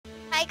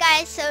Hi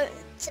guys, so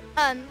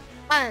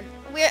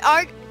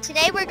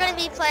today we're going to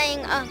be playing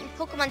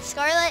Pokemon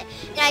Scarlet,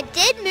 and I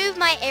did move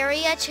my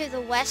area to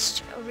the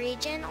west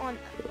region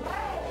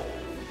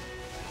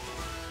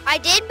I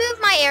did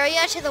move my area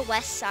to the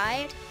west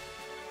side,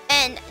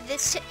 and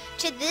this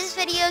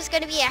video is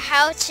going to be a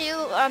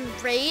how-to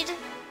raid.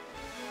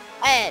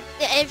 And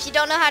if you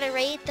don't know how to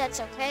raid, that's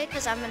okay,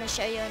 because I'm going to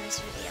show you in this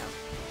video.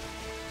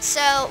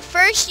 So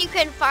first you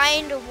can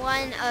find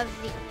one of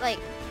the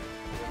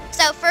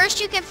first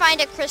you can find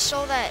a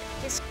crystal that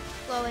is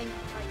glowing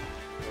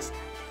like this.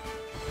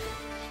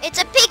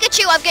 It's a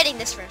Pikachu. I'm getting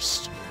this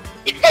first.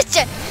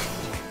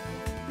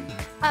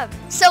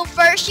 So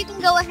first you can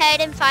go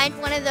ahead and find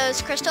one of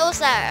those crystals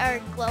that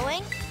are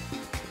glowing,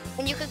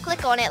 and you can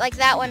click on it like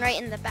that one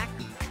right in the back,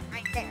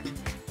 right there.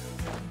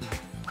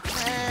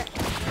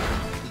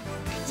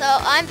 So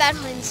I'm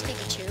battling this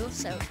Pikachu,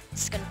 so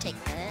it's gonna take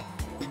a minute,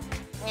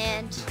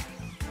 and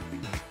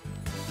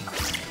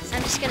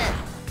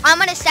I'm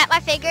gonna snap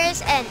my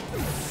fingers, and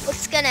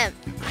it's gonna,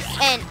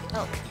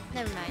 oh,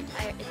 never mind.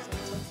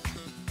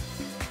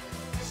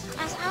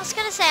 I was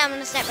gonna say I'm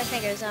gonna snap my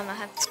fingers, I'm gonna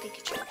have this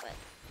Pikachu,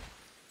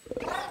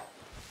 but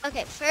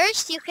okay.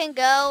 First, you can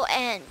go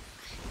and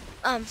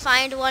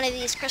find one of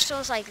these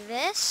crystals like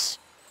this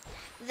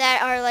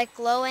that are like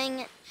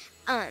glowing,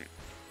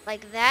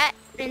 like that,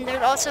 and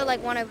there's also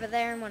like one over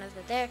there and one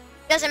over there.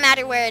 Doesn't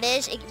matter where it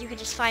is. You can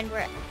just find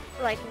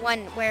one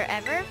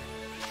wherever.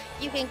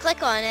 You can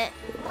click on it,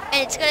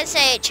 and it's gonna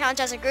say challenge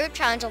as a group,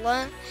 challenge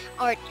alone,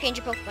 or change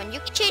your Pokemon. You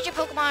can change your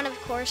Pokemon, of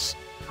course.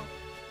 Oh,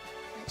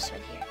 this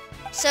one here.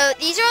 So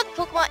these are all the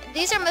Pokemon.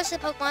 These are most of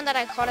the Pokemon that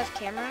I caught off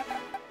camera,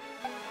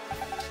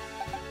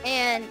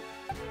 and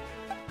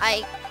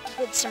I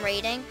did some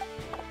raiding.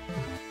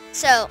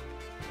 So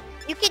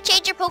you can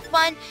change your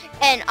Pokemon,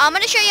 and I'm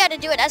gonna show you how to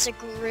do it as a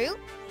group.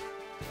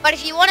 But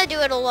if you want to do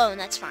it alone,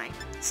 that's fine.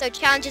 So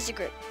challenge as a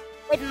group.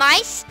 With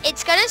mice,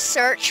 it's gonna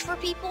search for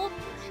people.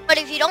 But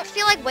if you don't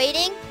feel like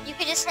waiting, you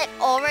can just hit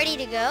all ready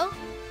to go,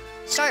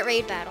 start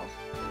raid battle,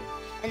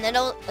 and then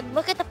it'll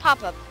look at the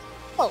pop-up.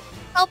 Oh,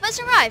 help has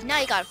arrived. Now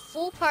you got a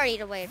full party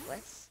to raid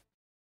with.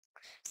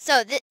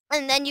 So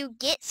and then you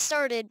get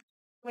started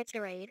with the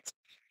raid.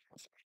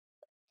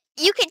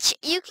 You can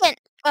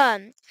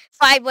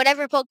find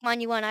whatever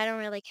Pokemon you want. I don't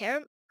really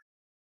care.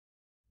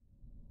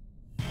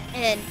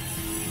 And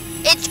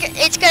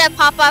it's gonna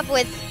pop up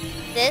with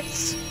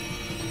this.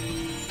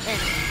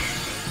 And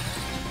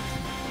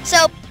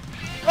so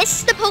this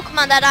is the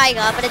Pokemon that I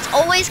got, but it's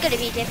always going to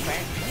be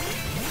different.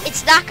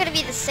 It's not going to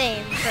be the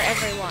same for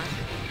everyone.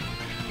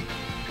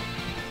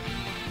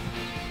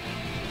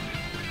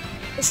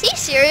 Is he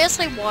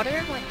seriously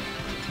water?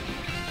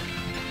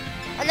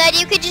 And then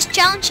you could just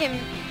challenge him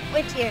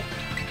with your...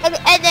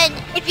 And then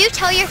if you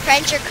tell your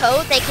friends your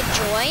code, they can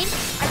join,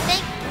 I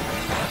think,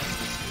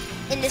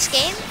 in this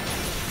game.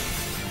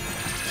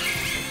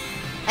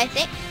 I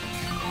think.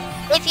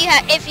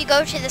 If you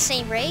go to the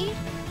same raid,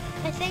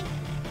 I think.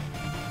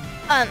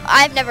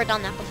 I've never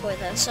done that before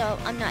though, so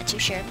I'm not too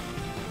sure.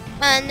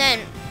 And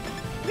then,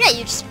 yeah,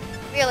 you just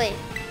really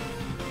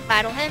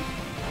battle him.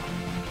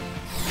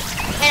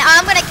 And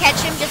I'm gonna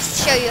catch him just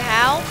to show you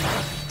how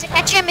to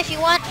catch him if you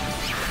want.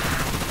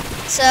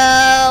 So,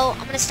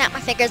 I'm gonna snap my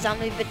fingers, I'm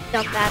gonna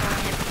dump that on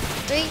him.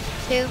 3,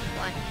 2,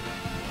 1.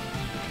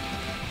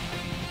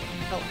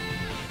 Oh,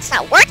 it's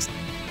not working?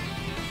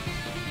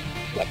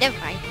 Yeah, never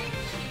mind.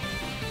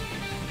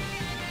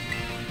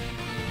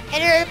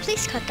 Editor,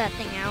 please cut that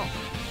thing out.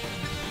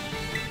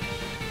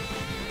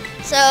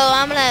 So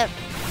I'm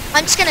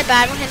just gonna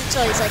battle him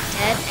until he's like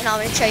dead, and I'm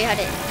gonna show you how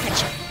to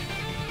catch him.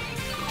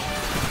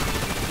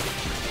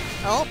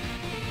 Oh.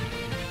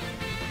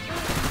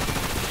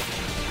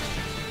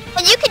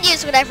 And you can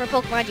use whatever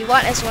Pokemon you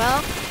want as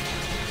well.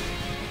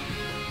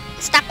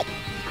 Stop it.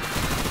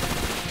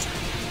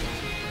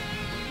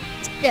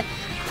 Yeah.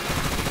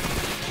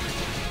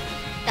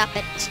 Stop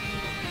it.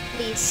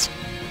 Please.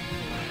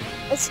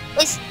 It's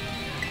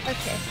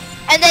okay.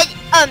 And then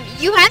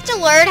you have to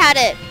learn how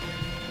to,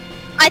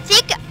 I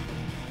think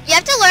you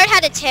have to learn how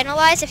to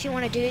tantalize if you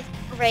want to do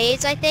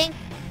raids, I think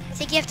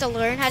you have to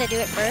learn how to do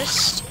it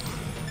first.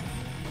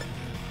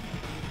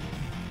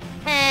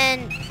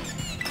 And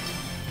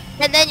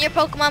then your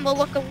Pokemon will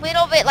look a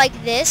little bit like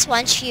this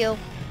once you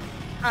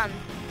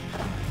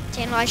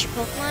tantalize your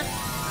Pokemon.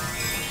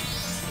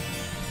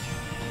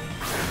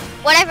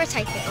 Whatever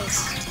type it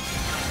is.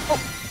 Oh.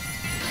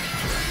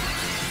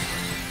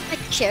 My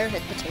chair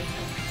hit the table.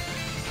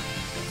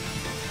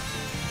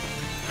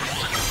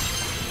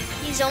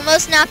 He's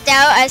almost knocked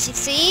out, as you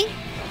see.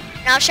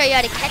 And I'll show you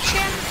how to catch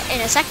him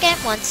in a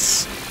second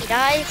once he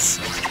dies.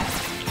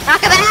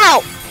 Knock him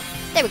out!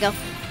 There we go.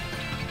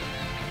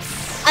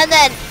 And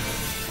then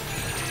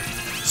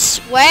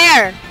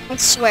swear. I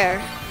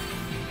swear.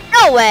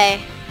 No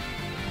way.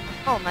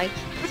 Oh my.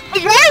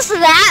 There's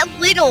that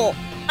little.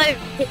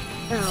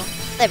 Oh,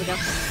 there we go.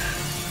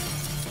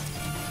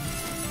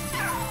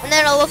 And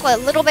then it'll look a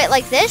little bit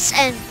like this,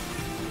 and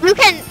you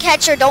can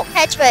catch or don't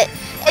catch, but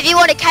if you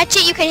want to catch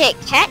it, you can hit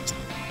catch,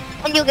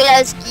 And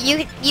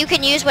you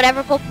can use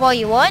whatever Pokeball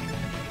you want.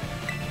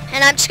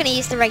 And I'm just gonna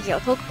use the regular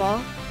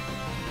Pokeball.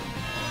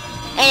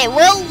 And it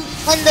will,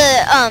 and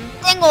the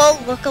thing will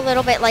look a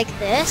little bit like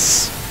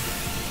this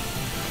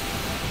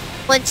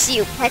once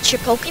you catch your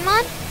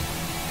Pokemon.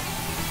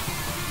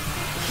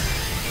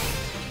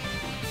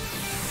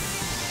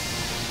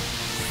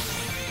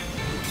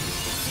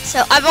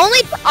 So I've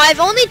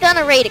only done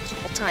a raid a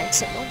couple times,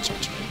 so don't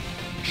judge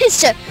me.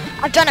 So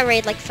I've done a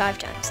raid like 5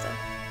 times though.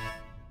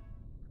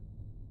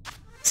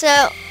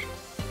 So,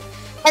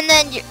 and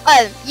then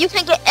you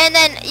can get, and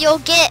then you'll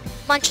get a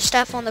bunch of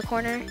stuff on the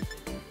corner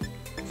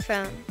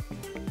from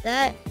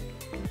that,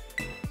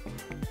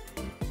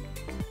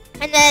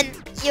 and then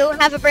you'll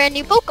have a brand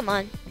new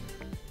Pokemon.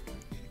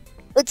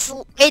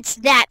 It's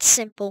that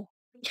simple.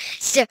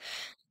 So,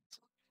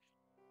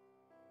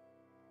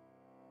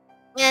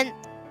 and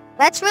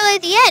that's really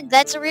the end.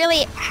 That's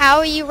really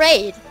how you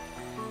raid.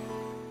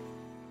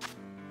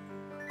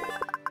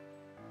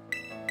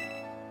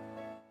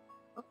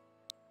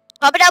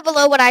 Comment down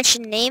below what I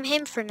should name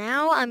him. For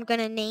now, I'm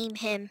gonna name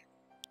him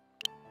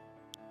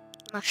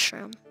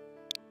Mushroom.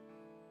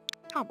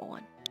 Come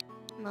on.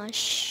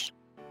 Mush.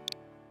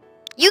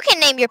 You can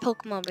name your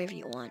Pokemon whatever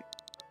you want.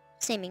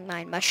 Just naming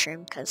mine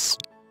Mushroom, because,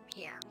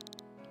 yeah.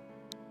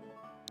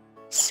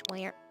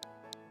 Swear.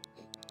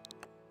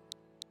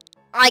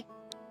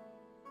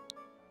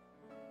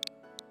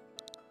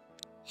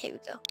 Here we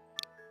go.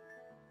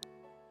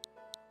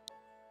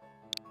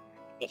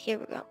 Okay, here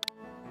we go.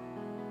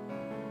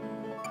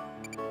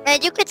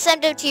 And you could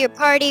send them to your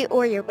party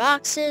or your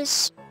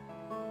boxes.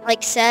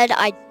 Like said,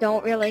 I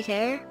don't really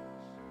care.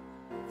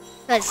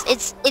 Because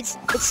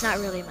it's not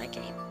really my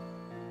game.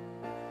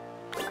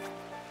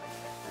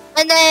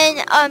 And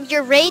then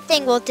your raid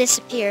thing will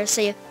disappear,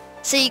 so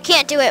you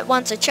can't do it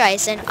once or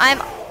twice. And I'm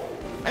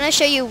gonna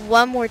show you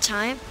one more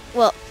time.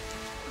 Well,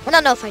 I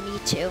don't know if I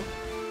need to.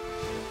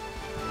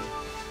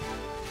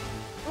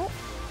 Oh,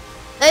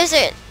 there's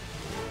it.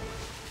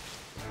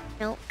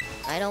 Nope,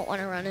 I don't want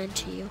to run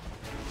into you.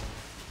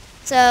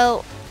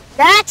 So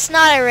that's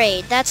not a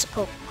raid. That's a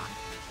Pokemon.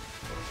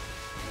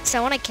 So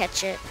I want to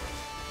catch it.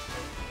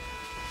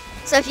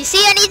 So if you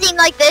see anything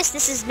like this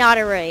is not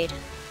a raid.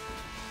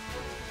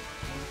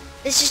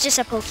 This is just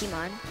a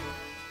Pokemon.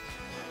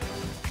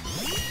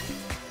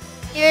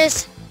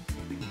 Here's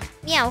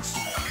Meowth.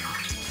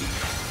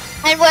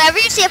 And whenever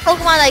you see a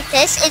Pokemon like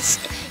this, it's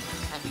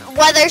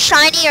whether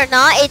shiny or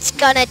not, it's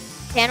gonna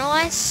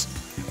channelize.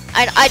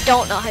 I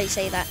don't know how you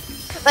say that.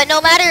 But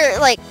no matter,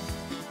 like,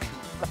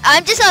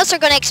 I'm just also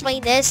gonna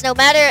explain this. No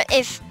matter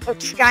if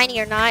it's shiny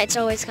or not, it's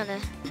always gonna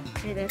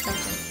do their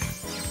something.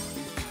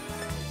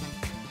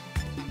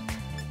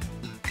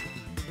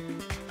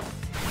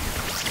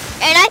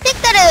 And I think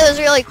that it was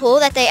really cool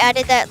that they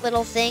added that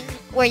little thing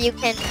where you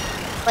can,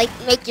 like,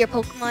 make your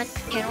Pokemon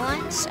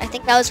channelize. I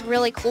think that was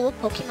really cool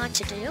Pokemon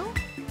to do.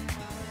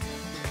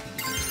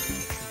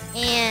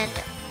 And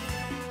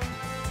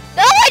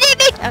oh, I didn't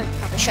make. I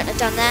probably shouldn't have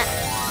done that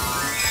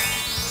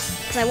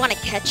because I want to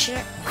catch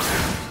it.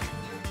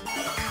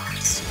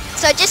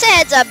 So just a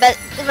heads up, but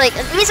like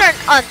these are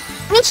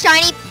these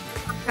shiny.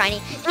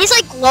 These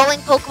like glowing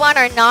Pokemon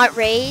are not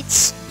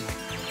raids,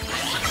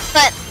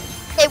 but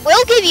they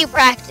will give you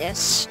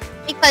practice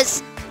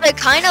because they're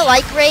kind of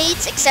like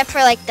raids, except for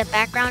like the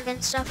background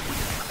and stuff,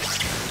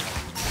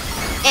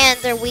 and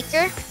they're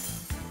weaker.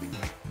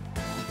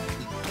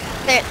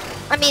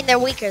 They're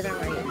weaker than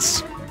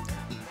raids.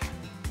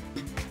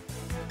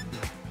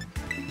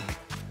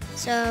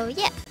 So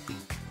yeah,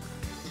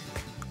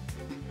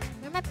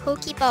 where's my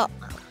Pokeball?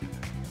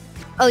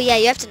 Oh yeah,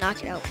 you have to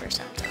knock it out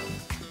first.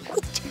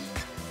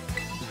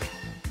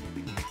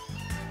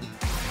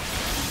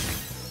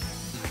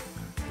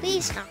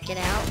 Please knock it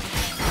out.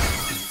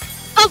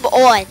 Come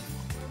on.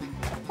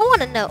 I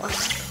want to know.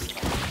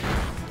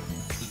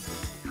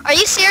 Are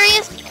you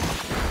serious?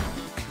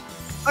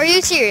 Are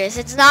you serious?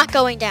 It's not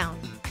going down.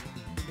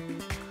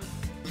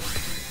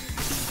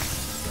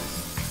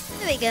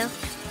 There we go.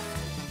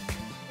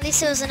 At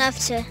least it was enough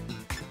to...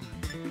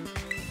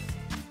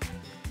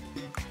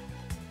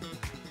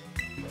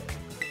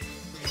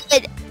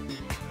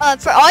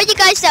 for all you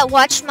guys that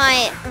watched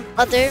my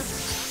other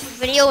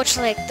video, which is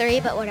like 3,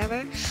 but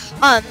whatever.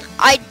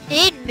 I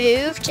did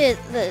move to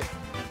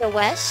the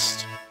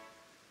west.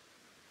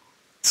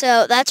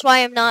 So that's why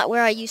I'm not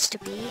where I used to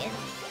be in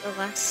the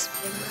last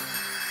video.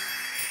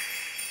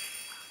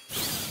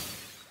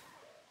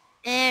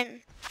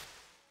 And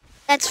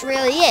that's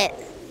really it.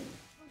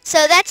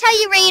 So that's how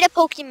you raid a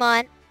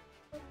Pokemon.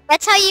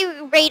 That's how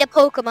you raid a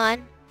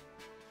Pokemon.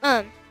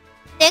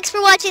 Thanks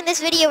for watching this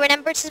video.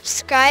 Remember to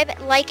subscribe,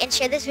 like, and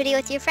share this video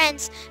with your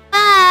friends.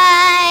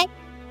 Bye!